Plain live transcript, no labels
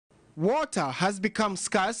Water has become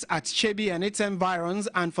scarce at Kyebi and its environs,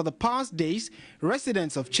 and for the past days,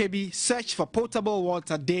 residents of Kyebi search for potable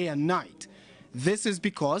water day and night. This is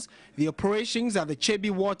because the operations at the Kyebi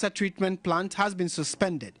water treatment plant has been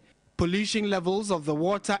suspended. Pollution levels of the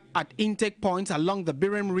water at intake points along the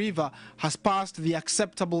Birim River has passed the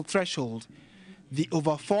acceptable threshold. The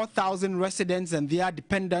over 4,000 residents and their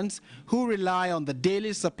dependents who rely on the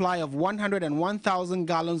daily supply of 101,000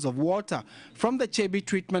 gallons of water from the Kyebi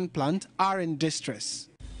treatment plant are in distress.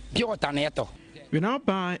 We now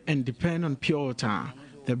buy and depend on pure water.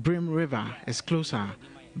 The Birim River is closer,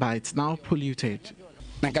 but it's now polluted.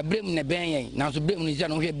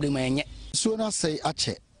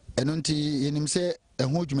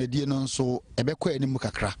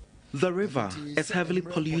 The river is heavily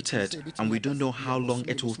polluted and we don't know how long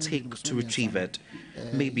it will take to retrieve it.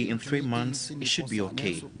 Maybe in 3 months it should be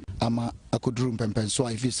okay.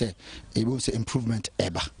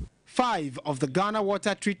 5 of the Ghana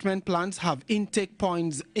water treatment plants have intake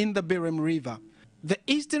points in the Birim River. The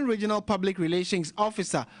Eastern Regional Public Relations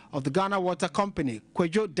Officer of the Ghana Water Company,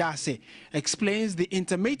 Kyebi, explains the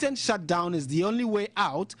intermittent shutdown is the only way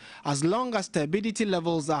out as long as turbidity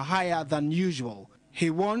levels are higher than usual. He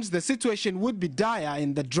warns the situation would be dire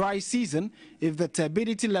in the dry season if the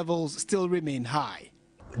turbidity levels still remain high.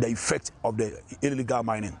 The effect of the illegal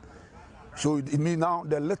mining. So it means now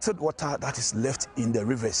the little water that is left in the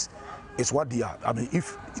rivers is what they are. I mean,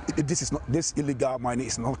 if this illegal mining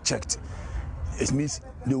is not checked, it means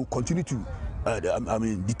they will continue to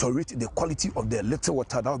deteriorate the quality of the little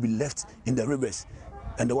water that will be left in the rivers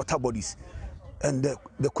and the water bodies. And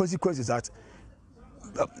the consequence is that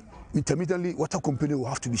intermittently, water company will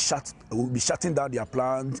have to be shutting down their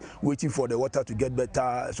plants, waiting for the water to get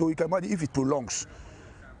better. So you can imagine if it prolongs,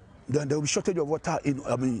 then there will be shortage of water in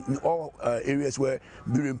all areas where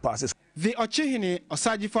Birim passes. The Ochihini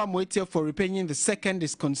Osajifa Moitio for Repaying II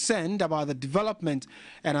is concerned about the development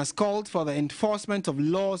and has called for the enforcement of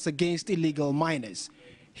laws against illegal miners.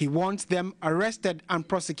 He wants them arrested and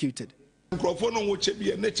prosecuted.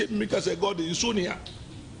 Galamsey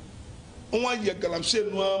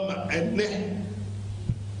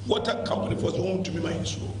water company was home to me my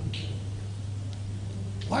issue.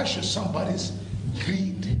 Why should somebody's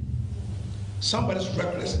greed, somebody's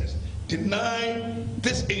recklessness deny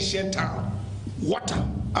this ancient town water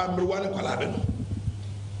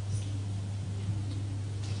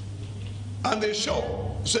and they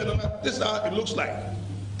show said this is how it looks like.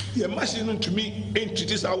 You're imagining to me into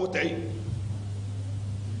this our day.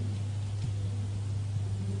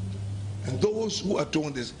 And those who are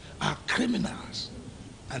doing this are criminals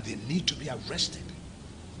and they need to be arrested.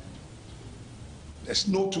 There's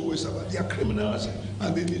no two ways about it. They are criminals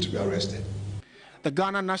and they need to be arrested. The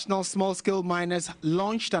Ghana National Small-Scale Miners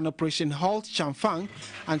launched an Operation Halt Chamfang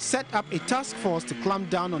and set up a task force to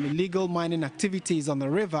clamp down on illegal mining activities on the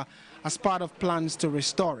river as part of plans to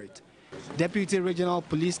restore it. Deputy Regional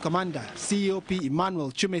Police Commander COP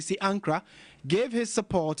Emmanuel Chumesi Ankra gave his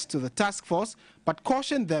support to the task force but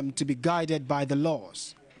cautioned them to be guided by the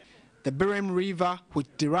laws. The Birim River, which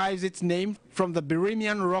derives its name from the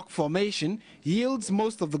Birimian rock formation, yields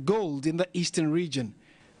most of the gold in the eastern region.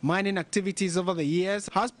 Mining activities over the years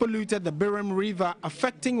has polluted the Birim River,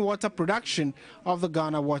 affecting water production of the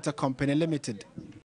Ghana Water Company Limited.